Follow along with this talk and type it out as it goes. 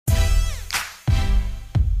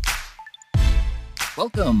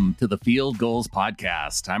Welcome to the Field Goals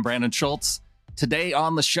Podcast. I'm Brandon Schultz. Today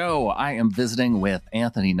on the show, I am visiting with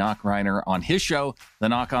Anthony Knockreiner on his show, The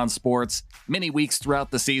Knock on Sports. Many weeks throughout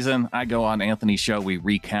the season, I go on Anthony's show. We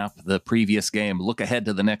recap the previous game, look ahead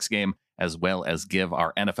to the next game, as well as give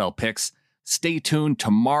our NFL picks. Stay tuned.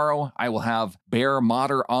 Tomorrow, I will have Bear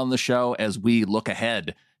Motter on the show as we look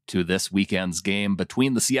ahead to this weekend's game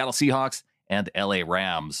between the Seattle Seahawks and LA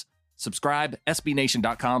Rams. Subscribe,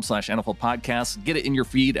 sbnation.com/NFL podcast. Get it in your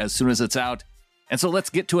feed as soon as it's out. And so let's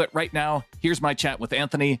get to it right now. Here's my chat with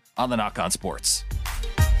Anthony on the Knock on Sports.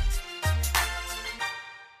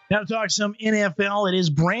 Now to talk some NFL, it is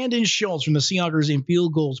Brandon Schultz from the Seahawks and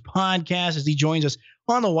Field Goals podcast as he joins us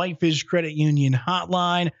on the Whitefish Credit Union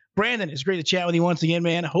hotline. Brandon, it's great to chat with you once again,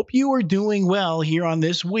 man. Hope you are doing well here on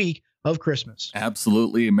this week of Christmas.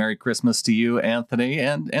 Absolutely. Merry Christmas to you, Anthony,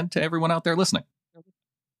 and to everyone out there listening.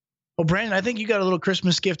 Well, Brandon, I think you got a little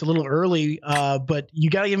Christmas gift a little early, but you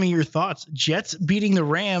got to give me your thoughts. Jets beating the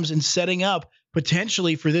Rams and setting up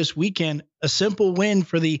potentially for this weekend a simple win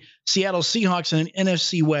for the Seattle Seahawks and an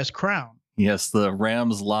NFC West crown. Yes, the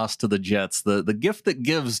Rams lost to the Jets. The gift that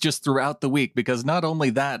gives just throughout the week, because not only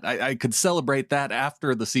that, I could celebrate that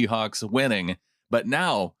after the Seahawks winning, but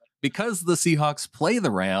now because the Seahawks play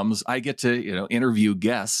the Rams, I get to interview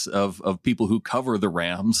guests of people who cover the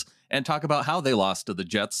Rams and talk about how they lost to the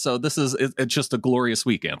Jets. So it's just a glorious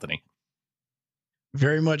week, Anthony.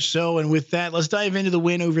 Very much so. And with that, let's dive into the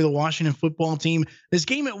win over the Washington football team. This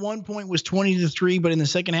game at one point was 20-3, but in the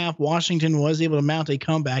second half, Washington was able to mount a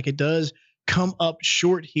comeback. It does come up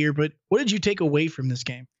short here, but what did you take away from this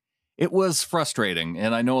game? It was frustrating,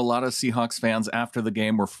 and I know a lot of Seahawks fans after the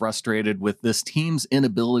game were frustrated with this team's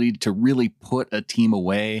inability to really put a team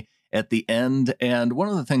away at the end. And one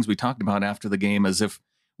of the things we talked about after the game is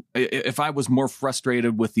if I was more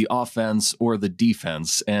frustrated with the offense or the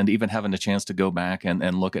defense, and even having a chance to go back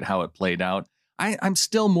and look at how it played out, I'm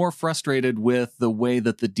still more frustrated with the way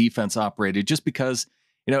that the defense operated, just because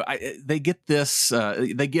they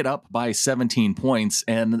get up by 17 points,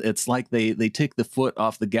 and it's like they take the foot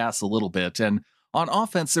off the gas a little bit. And on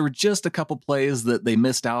offense, there were just a couple plays that they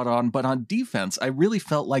missed out on. But on defense, I really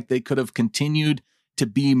felt like they could have continued to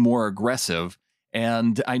be more aggressive.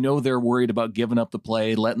 And I know they're worried about giving up the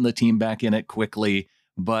play, letting the team back in it quickly.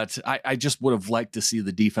 But I just would have liked to see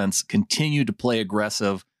the defense continue to play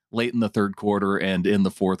aggressive late in the third quarter and in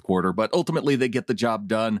the fourth quarter. But ultimately, they get the job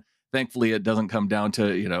done. Thankfully, it doesn't come down to,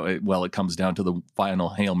 it comes down to the final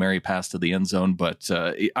Hail Mary pass to the end zone. But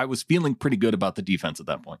I was feeling pretty good about the defense at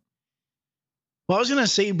that point. Well, I was going to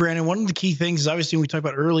say, Brandon, one of the key things is obviously we talked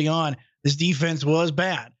about early on, this defense was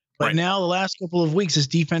bad. But right now, the last couple of weeks, this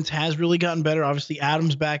defense has really gotten better. Obviously,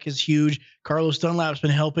 Adams back is huge. Carlos Dunlap's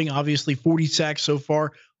been helping. Obviously, 40 sacks so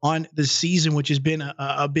far on the season, which has been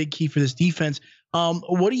a big key for this defense.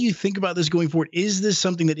 What do you think about this going forward? Is this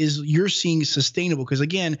something that you're seeing sustainable? Because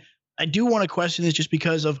again, I do want to question this just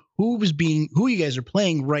because of who you guys are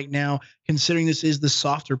playing right now, considering this is the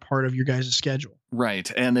softer part of your guys' schedule.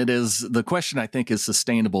 Right. And the question, I think, is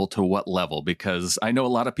sustainable to what level? Because I know a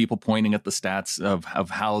lot of people pointing at the stats of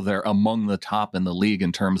how they're among the top in the league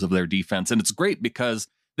in terms of their defense. And it's great because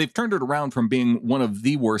they've turned it around from being one of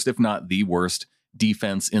the worst, if not the worst,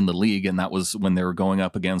 defense in the league. And that was when they were going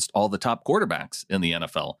up against all the top quarterbacks in the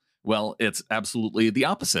NFL. Well, it's absolutely the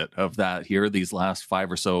opposite of that here. These last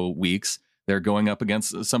 5 or so weeks, they're going up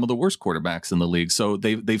against some of the worst quarterbacks in the league. So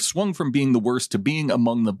they've swung from being the worst to being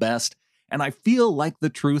among the best. And I feel like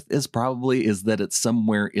the truth is that it's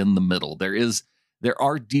somewhere in the middle. There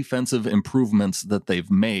are defensive improvements that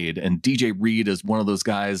they've made. And DJ Reed is one of those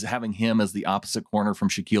guys. Having him as the opposite corner from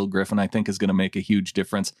Shaquille Griffin, I think, is going to make a huge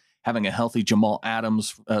difference. Having a healthy Jamal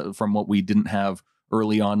Adams from what we didn't have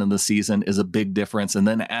early on in the season is a big difference. And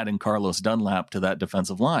then adding Carlos Dunlap to that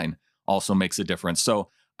defensive line also makes a difference. So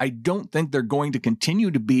I don't think they're going to continue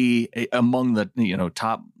to be among the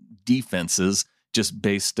top defenses just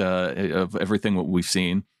based of everything what we've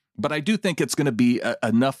seen. But I do think it's going to be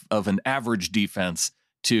enough of an average defense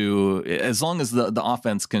to, as long as the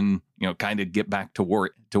offense can kind of get back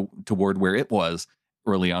toward where it was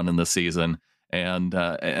early on in the season, and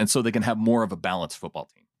so they can have more of a balanced football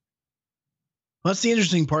team. Well, that's the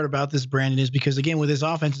interesting part about this, Brandon, is because, again, with this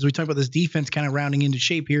offense, as we talk about this defense kind of rounding into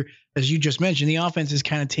shape here, as you just mentioned, the offense is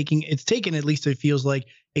kind of taken, at least it feels like,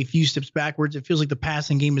 a few steps backwards. It feels like the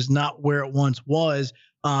passing game is not where it once was.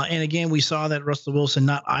 And again, we saw that Russell Wilson,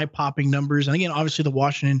 not eye-popping numbers. And again, obviously the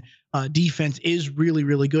Washington defense is really,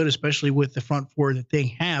 really good, especially with the front four that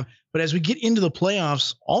they have. But as we get into the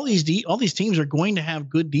playoffs, all these teams are going to have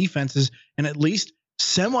good defenses, and at least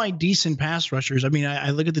semi-decent pass rushers. I mean, I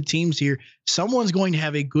look at the teams here. Someone's going to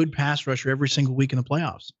have a good pass rusher every single week in the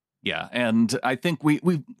playoffs. Yeah, and I think we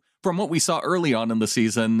from what we saw early on in the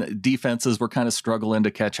season, defenses were kind of struggling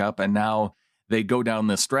to catch up, and now they go down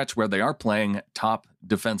this stretch where they are playing top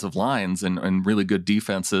defensive lines and really good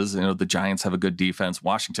defenses. You know, the Giants have a good defense.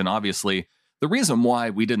 Washington, obviously. The reason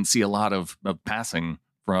why we didn't see a lot of passing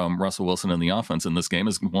from Russell Wilson in the offense in this game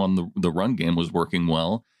is, one, the run game was working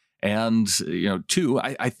well. And, two,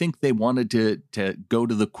 I think they wanted to go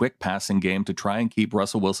to the quick passing game to try and keep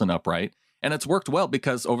Russell Wilson upright. And it's worked well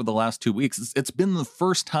because over the last 2 weeks, it's been the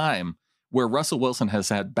first time where Russell Wilson has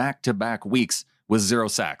had back-to-back weeks with 0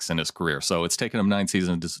 sacks in his career. So it's taken him 9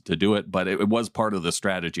 seasons to do it, but it was part of the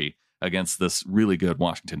strategy against this really good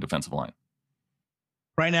Washington defensive line.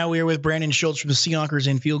 Right now, we are with Brandon Schultz from the Seahawks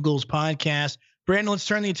and Field Goals podcast. Brandon, let's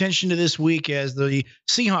turn the attention to this week as the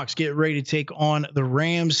Seahawks get ready to take on the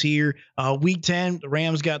Rams here. Week 10, the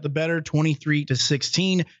Rams got the better,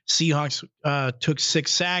 23-16. Seahawks took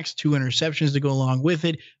 6 sacks, 2 interceptions to go along with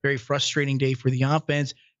it. Very frustrating day for the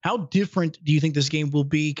offense. How different do you think this game will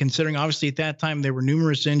be, considering obviously at that time there were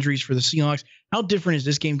numerous injuries for the Seahawks? How different is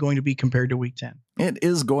this game going to be compared to Week 10? It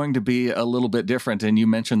is going to be a little bit different. And you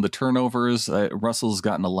mentioned the turnovers. Russell's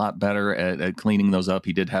gotten a lot better at cleaning those up.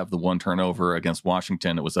 He did have the 1 turnover against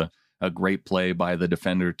Washington. It was a great play by the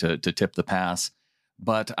defender to tip the pass.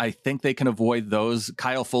 But I think they can avoid those.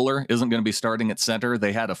 Kyle Fuller isn't going to be starting at center.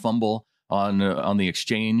 They had a fumble on the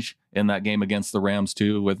exchange in that game against the Rams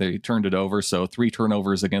too, where they turned it over. So 3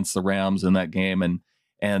 turnovers against the Rams in that game.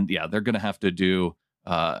 And yeah, they're going to have to do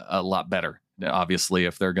a lot better, obviously,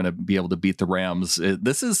 if they're going to be able to beat the Rams.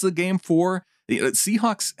 This is the game for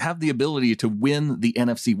Seahawks have the ability to win the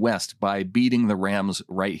NFC West by beating the Rams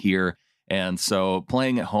right here. And so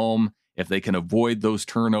playing at home, if they can avoid those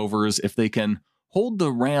turnovers, if they can hold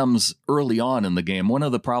the Rams early on in the game. One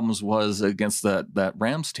of the problems was against that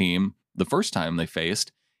Rams team the first time they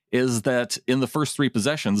faced is that in the first 3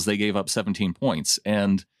 possessions, they gave up 17 points.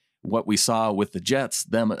 And what we saw with the Jets,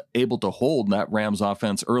 them able to hold that Rams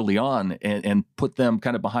offense early on and put them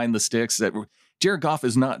kind of behind the sticks. That Jared Goff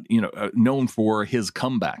is not, known for his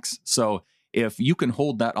comebacks. So if you can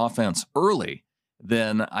hold that offense early,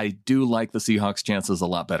 then I do like the Seahawks' chances a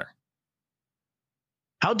lot better.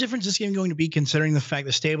 How different is this game going to be, considering the fact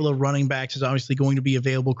the stable of running backs is obviously going to be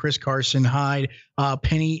available? Chris Carson, Hyde,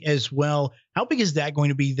 Penny as well. How big is that going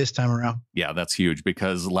to be this time around? Yeah, that's huge,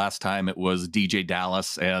 because last time it was DJ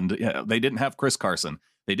Dallas, and they didn't have Chris Carson.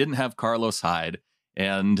 They didn't have Carlos Hyde,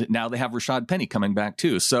 and now they have Rashad Penny coming back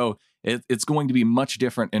too. So it's going to be much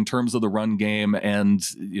different in terms of the run game. And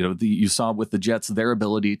you saw with the Jets their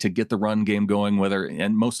ability to get the run game going,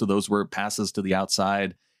 and most of those were passes to the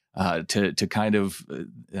outside. To kind of,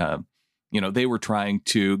 they were trying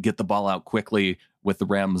to get the ball out quickly with the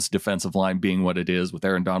Rams defensive line being what it is, with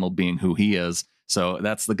Aaron Donald being who he is. So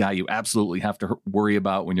that's the guy you absolutely have to worry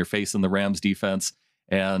about when you're facing the Rams defense.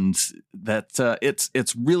 And that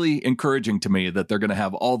it's really encouraging to me that they're going to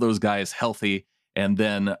have all those guys healthy, and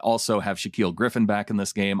then also have Shaquille Griffin back in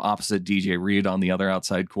this game opposite DJ Reed on the other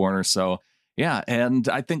outside corner. So yeah, and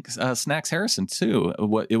I think Snacks Harrison, too.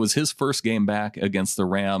 It was his first game back against the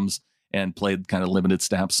Rams and played kind of limited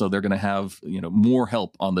snaps. So they're going to have more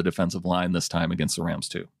help on the defensive line this time against the Rams,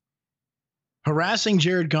 too. Harassing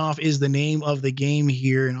Jared Goff is the name of the game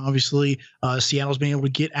here. And obviously, Seattle's been able to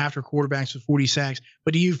get after quarterbacks with 40 sacks.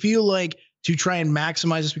 But do you feel like, to try and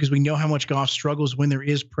maximize this, because we know how much Goff struggles when there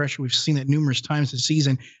is pressure, we've seen that numerous times this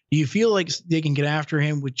season, do you feel like they can get after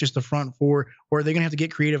him with just the front 4, or are they going to have to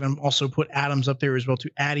get creative and also put Adams up there as well to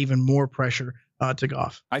add even more pressure to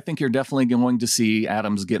Goff? I think you're definitely going to see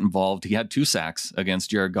Adams get involved. He had 2 sacks against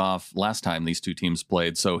Jared Goff last time these 2 teams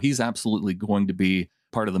played, so he's absolutely going to be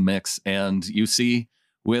part of the mix. And you see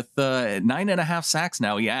with 9.5 sacks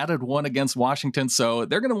now, he added 1 against Washington, so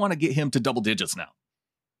they're going to want to get him to double digits now.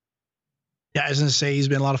 Yeah, I was going to say he's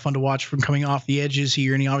been a lot of fun to watch from coming off the edges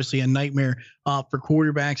here, and he obviously a nightmare for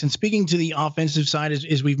quarterbacks. And speaking to the offensive side,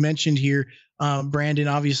 as we've mentioned here, Brandon,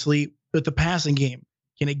 obviously, with the passing game,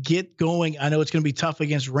 can it get going? I know it's going to be tough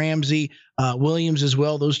against Ramsey, Williams as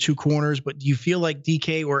well, those 2 corners, but do you feel like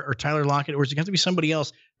DK or Tyler Lockett, or is it going to be somebody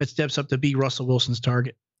else that steps up to be Russell Wilson's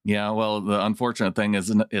target? Yeah, well, the unfortunate thing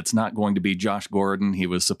is it's not going to be Josh Gordon. He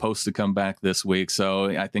was supposed to come back this week, so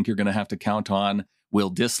I think you're going to have to count on Will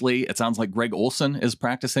Dissly. It sounds like Greg Olsen is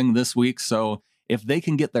practicing this week. So if they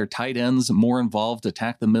can get their tight ends more involved,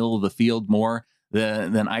 attack the middle of the field more,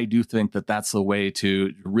 then I do think that that's the way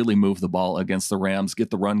to really move the ball against the Rams, get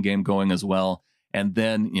the run game going as well. And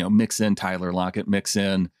then, mix in Tyler Lockett, mix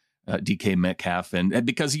in DK Metcalf. And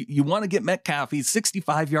because you want to get Metcalf, he's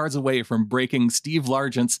 65 yards away from breaking Steve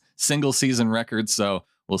Largent's single season record. So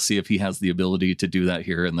we'll see if he has the ability to do that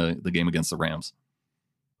here in the game against the Rams.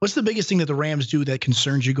 What's the biggest thing that the Rams do that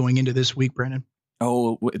concerns you going into this week, Brandon?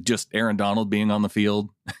 Oh, just Aaron Donald being on the field,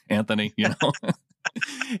 Anthony,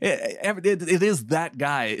 it is that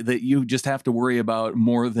guy that you just have to worry about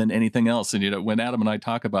more than anything else. And, when Adam and I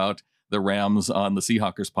talk about the Rams on the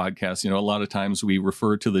Seahawks podcast, a lot of times we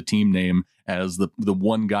refer to the team name as the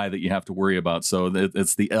one guy that you have to worry about. So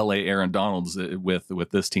it's the LA Aaron Donalds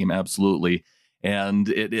with this team. Absolutely. And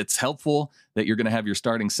it's helpful that you're going to have your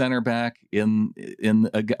starting center back in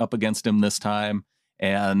up against him this time.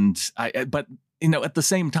 And but at the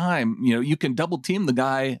same time, you can double team the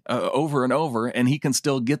guy over and over, and he can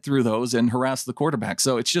still get through those and harass the quarterback.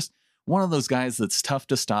 So it's just one of those guys that's tough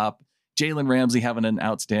to stop. Jalen Ramsey having an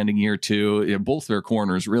outstanding year too. Both their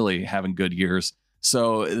corners really having good years.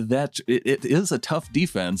 So that it is a tough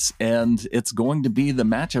defense, and it's going to be the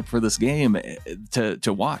matchup for this game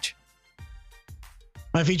to watch.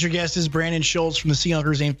 My featured guest is Brandon Schultz from the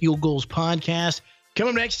Seahawks and Field Goals podcast.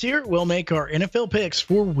 Coming next here, we'll make our NFL picks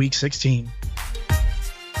for Week 16.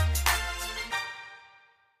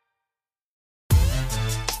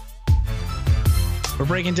 We're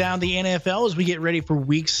breaking down the NFL as we get ready for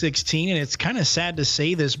Week 16, and it's kind of sad to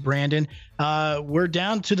say this, Brandon. We're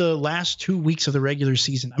down to the last 2 weeks of the regular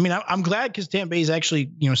season. I mean, I'm glad because Tampa Bay is actually,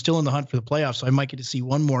 still in the hunt for the playoffs, so I might get to see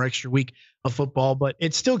one more extra week of football. But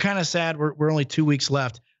it's still kind of sad. We're only 2 weeks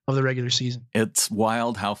left of the regular season. It's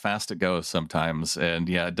wild how fast it goes sometimes, and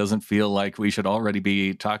it doesn't feel like we should already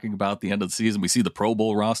be talking about the end of the season. We see the Pro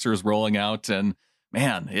Bowl rosters rolling out, and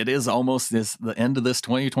man, it is almost the end of this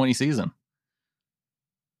 2020 season.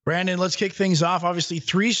 Brandon, let's kick things off. Obviously,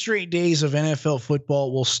 3 straight days of NFL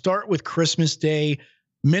football. We'll start with Christmas Day,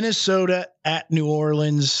 Minnesota at New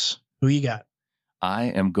Orleans. Who you got? I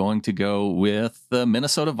am going to go with the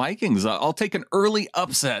Minnesota Vikings. I'll take an early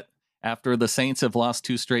upset after the Saints have lost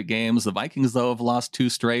 2 straight games. The Vikings, though, have lost 2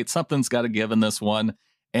 straight. Something's got to give in this one.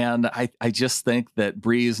 And I just think that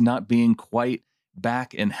Breeze not being quite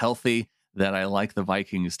back and healthy, that I like the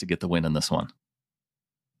Vikings to get the win in this one.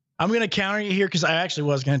 I'm going to counter you here because I actually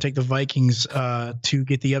was going to take the Vikings to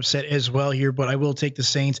get the upset as well here, but I will take the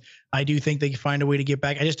Saints. I do think they can find a way to get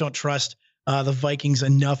back. I just don't trust the Vikings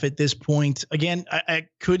enough at this point. Again, I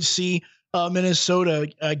could see Minnesota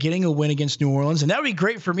getting a win against New Orleans, and that would be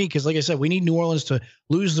great for me because, like I said, we need New Orleans to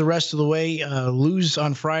lose the rest of the way, lose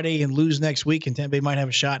on Friday and lose next week, and Tampa Bay might have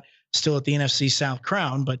a shot still at the NFC South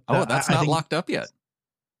crown. But that's not locked up yet.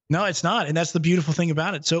 No, it's not. And that's the beautiful thing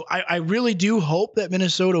about it. So I really do hope that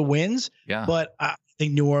Minnesota wins. Yeah. But I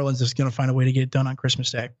think New Orleans is going to find a way to get it done on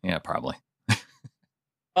Christmas Day. Yeah, probably.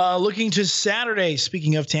 Looking to Saturday,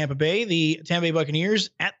 speaking of Tampa Bay, the Tampa Bay Buccaneers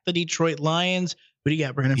at the Detroit Lions. What do you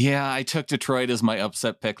got, Brandon? Yeah, I took Detroit as my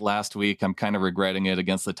upset pick last week. I'm kind of regretting it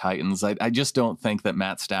against the Titans. I just don't think that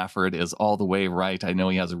Matt Stafford is all the way right. I know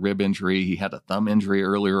he has a rib injury. He had a thumb injury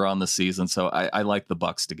earlier on the season. So I like the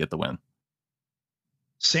Bucs to get the win.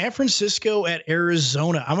 San Francisco at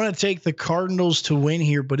Arizona. I'm going to take the Cardinals to win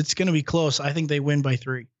here, but it's going to be close. I think they win by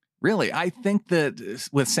 3. Really? I think that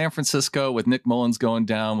with San Francisco, with Nick Mullins going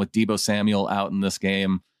down, with Deebo Samuel out in this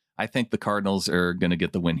game, I think the Cardinals are going to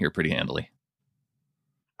get the win here pretty handily.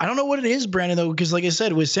 I don't know what it is, Brandon, though, because like I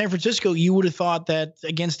said, with San Francisco, you would have thought that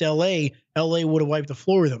against LA would have wiped the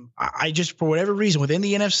floor with them. I just, for whatever reason, within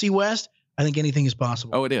the NFC West, I think anything is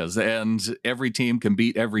possible. Oh, it is. And every team can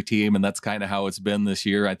beat every team. And that's kind of how it's been this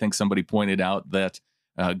year. I think somebody pointed out that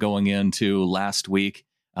going into last week,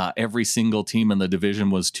 every single team in the division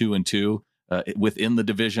was 2-2 within the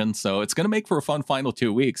division. So it's going to make for a fun final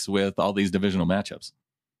 2 weeks with all these divisional matchups.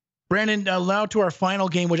 Brandon, now to our final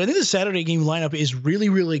game, which I think the Saturday game lineup is really,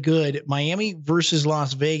 really good. Miami versus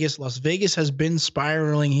Las Vegas. Las Vegas has been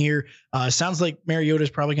spiraling here. Sounds like Mariota is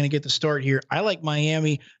probably going to get the start here. I like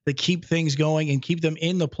Miami to keep things going and keep them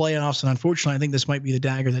in the playoffs. And unfortunately, I think this might be the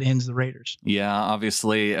dagger that ends the Raiders. Yeah,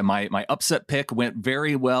 obviously, my upset pick went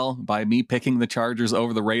very well by me picking the Chargers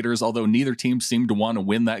over the Raiders, although neither team seemed to want to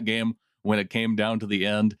win that game when it came down to the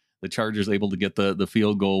end. The Chargers able to get the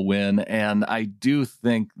field goal win. And I do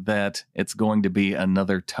think that it's going to be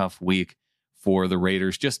another tough week for the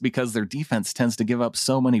Raiders just because their defense tends to give up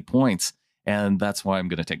so many points. And that's why I'm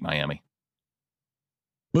going to take Miami.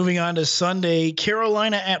 Moving on to Sunday,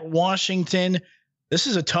 Carolina at Washington. This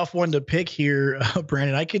is a tough one to pick here,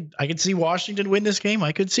 Brandon. I could see Washington win this game.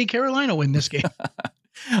 I could see Carolina win this game.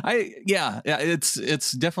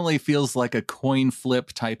 It's definitely feels like a coin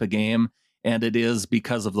flip type of game. And it is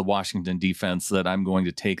because of the Washington defense that I'm going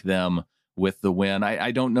to take them with the win.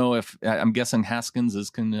 I don't know if I'm guessing Haskins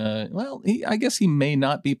is I guess he may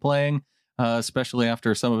not be playing, especially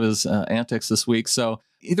after some of his antics this week. So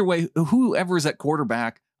either way, whoever's at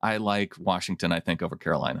quarterback, I like Washington, I think, over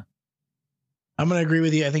Carolina. I'm going to agree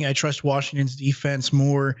with you. I think I trust Washington's defense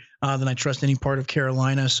more than I trust any part of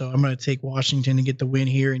Carolina. So I'm going to take Washington to get the win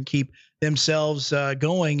here and keep themselves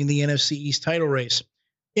going in the NFC East title race.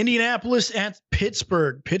 Indianapolis at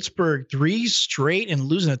Pittsburgh. Pittsburgh 3 straight and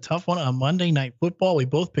losing a tough one on Monday Night Football. We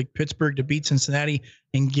both picked Pittsburgh to beat Cincinnati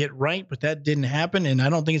and get right, but that didn't happen. And I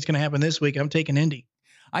don't think it's going to happen this week. I'm taking Indy.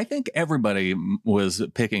 I think everybody was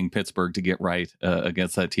picking Pittsburgh to get right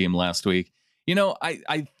against that team last week.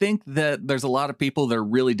 I think that there's a lot of people that are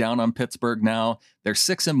really down on Pittsburgh now. They're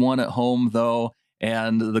 6-1 at home, though,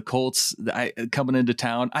 and the Colts coming into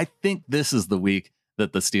town. I think this is the week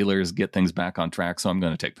that the Steelers get things back on track, so I'm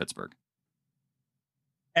going to take Pittsburgh.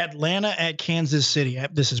 Atlanta at Kansas City.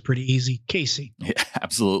 This is pretty easy. KC. Yeah,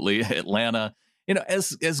 absolutely. Atlanta,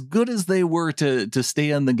 as good as they were to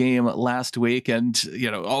stay in the game last week, and,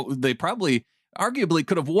 they probably arguably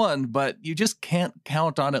could have won, but you just can't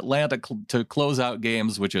count on Atlanta to close out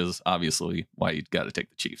games, which is obviously why you got to take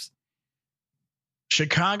the Chiefs.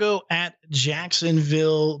 Chicago at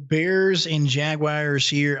Jacksonville. Bears and Jaguars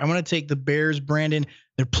here. I'm going to take the Bears, Brandon.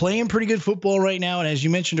 They're playing pretty good football right now. And as you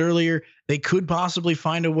mentioned earlier, they could possibly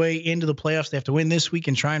find a way into the playoffs. They have to win this week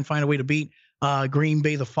and try and find a way to beat Green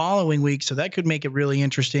Bay the following week. So that could make it really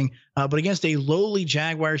interesting. But against a lowly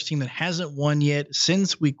Jaguars team that hasn't won yet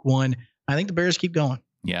since week 1, I think the Bears keep going.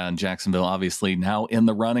 Yeah, and Jacksonville obviously now in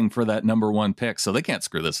the running for that number 1 pick, so they can't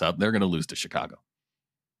screw this up. They're going to lose to Chicago.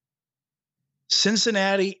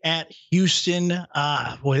 Cincinnati at Houston.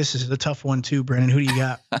 Boy, this is a tough one too, Brennan. Who do you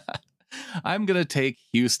got? I'm going to take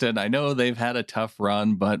Houston. I know they've had a tough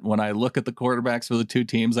run, but when I look at the quarterbacks for the two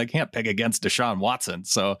teams, I can't pick against Deshaun Watson,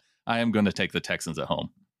 so I am going to take the Texans at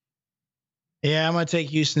home. Yeah, I'm going to take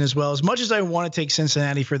Houston as well. As much as I want to take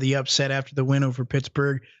Cincinnati for the upset after the win over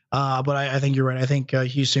Pittsburgh, but I think you're right. I think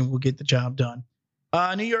Houston will get the job done.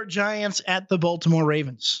 New York Giants at the Baltimore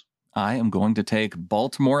Ravens. I am going to take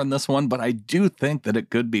Baltimore in this one, but I do think that it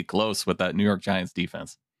could be close with that New York Giants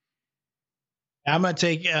defense. I'm going to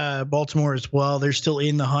take Baltimore as well. They're still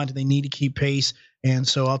in the hunt. They need to keep pace, and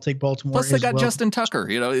so I'll take Baltimore. Plus, they got Justin Tucker,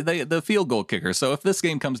 the field goal kicker. So if this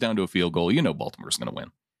game comes down to a field goal, Baltimore's going to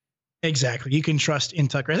win. Exactly. You can trust in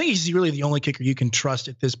Tucker. I think he's really the only kicker you can trust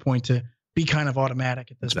at this point to be kind of automatic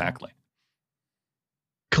at this point.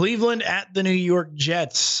 Cleveland at the New York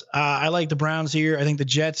Jets. I like the Browns here. I think the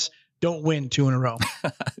Jets don't win 2 in a row.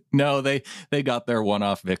 No, they got their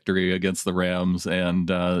one-off victory against the Rams. And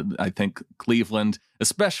I think Cleveland,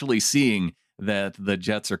 especially seeing that the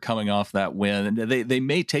Jets are coming off that win, they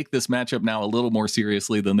may take this matchup now a little more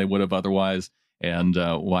seriously than they would have otherwise, and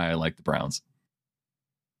why I like the Browns.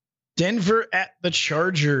 Denver at the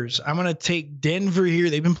Chargers. I'm going to take Denver here.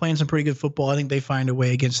 They've been playing some pretty good football. I think they find a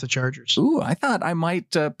way against the Chargers. Ooh, I thought I might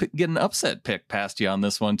get an upset pick past you on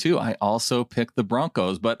this one, too. I also picked the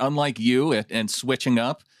Broncos, but unlike you and switching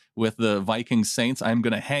up with the Vikings Saints, I'm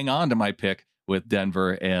going to hang on to my pick with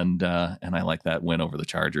Denver, and I like that win over the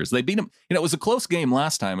Chargers. They beat them. It was a close game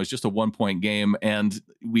last time. It was just a 1-point game, and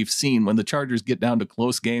we've seen when the Chargers get down to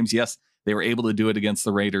close games, yes, they were able to do it against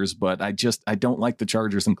the Raiders, but I don't like the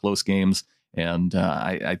Chargers in close games, and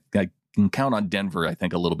I can count on Denver, I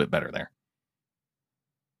think, a little bit better there.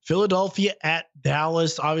 Philadelphia at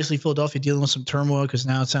Dallas. Obviously, Philadelphia dealing with some turmoil because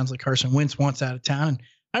now it sounds like Carson Wentz wants out of town, and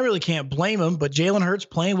I really can't blame him, but Jalen Hurts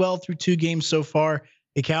playing well through 2 games so far.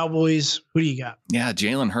 The Cowboys, who do you got? Yeah,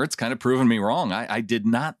 Jalen Hurts kind of proven me wrong. I did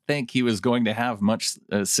not think he was going to have much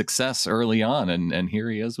success early on, and here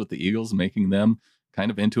he is with the Eagles, making them kind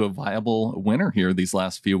of into a viable winner here these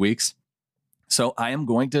last few weeks. So I am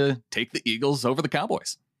going to take the Eagles over the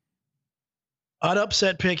Cowboys. An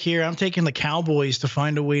upset pick here. I'm taking the Cowboys to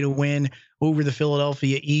find a way to win over the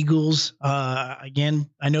Philadelphia Eagles. Again,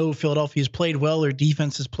 I know Philadelphia's played well. Their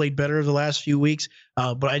defense has played better over the last few weeks.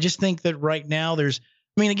 But I just think that right now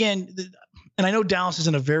and I know Dallas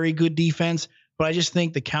isn't a very good defense, but I just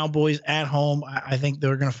think the Cowboys at home, I think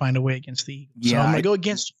they're going to find a way against the Eagles. Yeah, so I'm going to go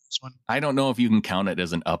against this one. I don't know if you can count it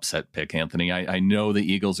as an upset pick, Anthony. I know the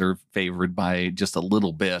Eagles are favored by just a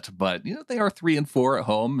little bit, but they are 3-4 at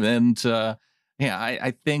home. And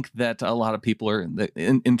I think that a lot of people are,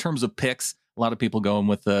 in terms of picks, a lot of people going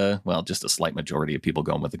with just a slight majority of people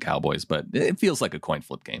going with the Cowboys, but it feels like a coin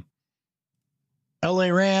flip game. LA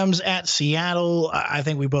Rams at Seattle. I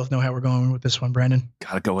think we both know how we're going with this one, Brandon.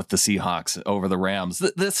 Got to go with the Seahawks over the Rams.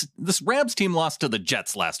 This Rams team lost to the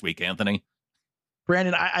Jets last week, Anthony.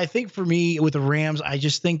 Brandon, I think for me with the Rams, I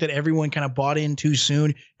just think that everyone kind of bought in too soon.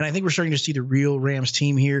 And I think we're starting to see the real Rams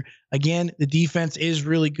team here. Again, the defense is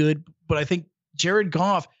really good, but I think Jared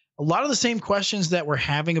Goff, a lot of the same questions that we're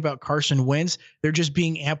having about Carson Wentz, they're just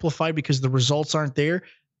being amplified because the results aren't there.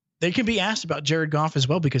 They can be asked about Jared Goff as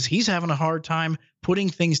well because he's having a hard time putting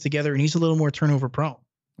things together and he's a little more turnover prone.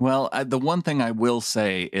 Well, the one thing I will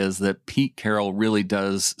say is that Pete Carroll really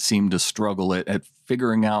does seem to struggle at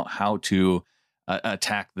figuring out how to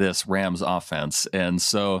attack this Rams offense. And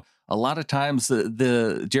so a lot of times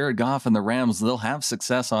the Jared Goff and the Rams, they'll have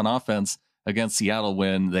success on offense against Seattle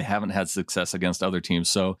when they haven't had success against other teams.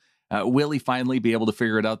 So will he finally be able to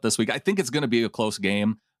figure it out this week? I think it's going to be a close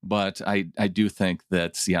game, but I do think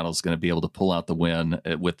that Seattle's going to be able to pull out the win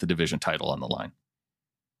with the division title on the line.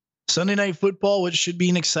 Sunday Night Football, which should be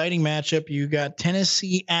an exciting matchup. You got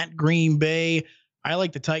Tennessee at Green Bay. I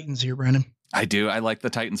like the Titans here, Brandon. I do. I like the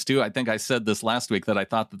Titans too. I think I said this last week that I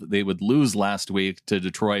thought that they would lose last week to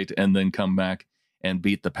Detroit and then come back and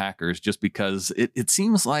beat the Packers just because it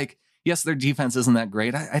seems like, yes, their defense isn't that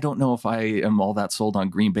great. I don't know if I am all that sold on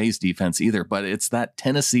Green Bay's defense either, but it's that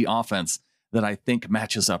Tennessee offense that I think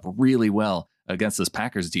matches up really well against this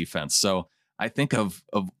Packers defense. So I think of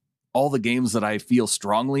all the games that I feel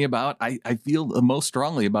strongly about, I feel the most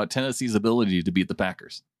strongly about Tennessee's ability to beat the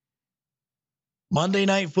Packers. Monday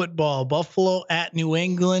Night Football, Buffalo at New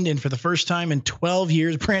England. And for the first time in 12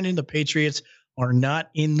 years, Brandon, the Patriots are not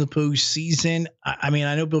in the postseason. I mean,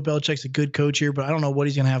 I know Bill Belichick's a good coach here, but I don't know what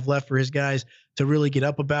he's going to have left for his guys to really get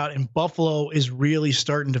up about. And Buffalo is really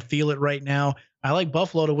starting to feel it right now. I like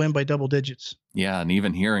Buffalo to win by double digits. Yeah, and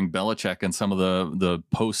even hearing Belichick in some of the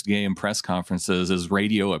post-game press conferences, his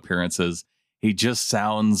radio appearances, he just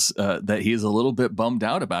sounds that he's a little bit bummed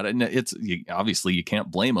out about it. And obviously you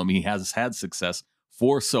can't blame him. He has had success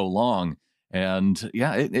for so long. And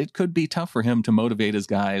yeah, it could be tough for him to motivate his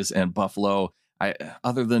guys. And Buffalo,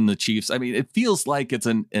 other than the Chiefs, I mean, it feels like it's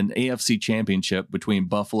an AFC championship between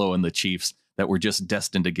Buffalo and the Chiefs that we're just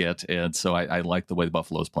destined to get. And so I like the way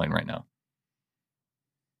Buffalo is playing right now.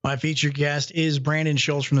 My featured guest is Brandon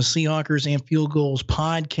Schultz from the Seahawkers and Field Goals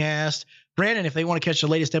podcast. Brandon, if they want to catch the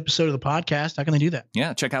latest episode of the podcast, how can they do that?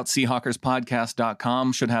 Yeah, check out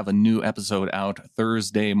SeahawkersPodcast.com. Should have a new episode out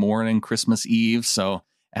Thursday morning, Christmas Eve. So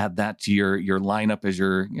add that to your lineup as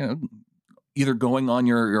you're either going on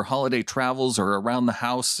your holiday travels or around the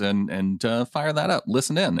house and fire that up.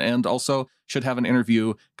 Listen in. And also should have an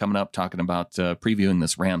interview coming up talking about previewing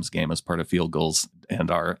this Rams game as part of Field Goals and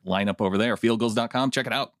our lineup over there, fieldgoals.com. Check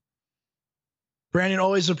it out. Brandon,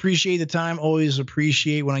 always appreciate the time. Always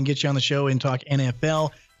appreciate when I can get you on the show and talk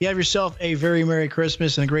NFL. You have yourself a very Merry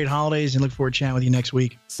Christmas and a great holidays and look forward to chatting with you next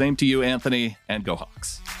week. Same to you, Anthony, and go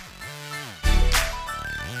Hawks.